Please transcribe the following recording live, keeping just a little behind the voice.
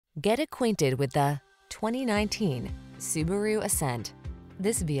Get acquainted with the 2019 Subaru Ascent.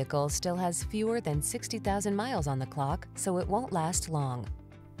 This vehicle still has fewer than 60,000 miles on the clock, so it won't last long.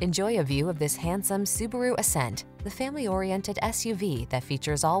 Enjoy a view of this handsome Subaru Ascent, the family-oriented SUV that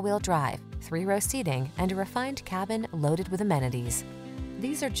features all-wheel drive, 3-row seating, and a refined cabin loaded with amenities.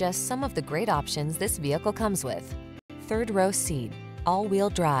 These are just some of the great options this vehicle comes with: 3rd-row seat,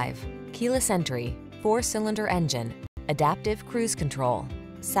 all-wheel drive, keyless entry, 4-cylinder engine, adaptive cruise control,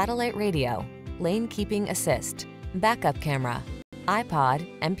 satellite radio, lane keeping assist, backup camera,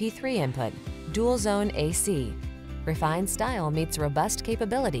 iPod, MP3 input, dual zone AC. Refined style meets robust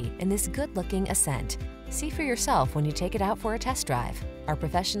capability in this good-looking Ascent. See for yourself when you take it out for a test drive. Our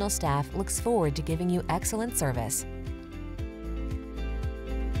professional staff looks forward to giving you excellent service.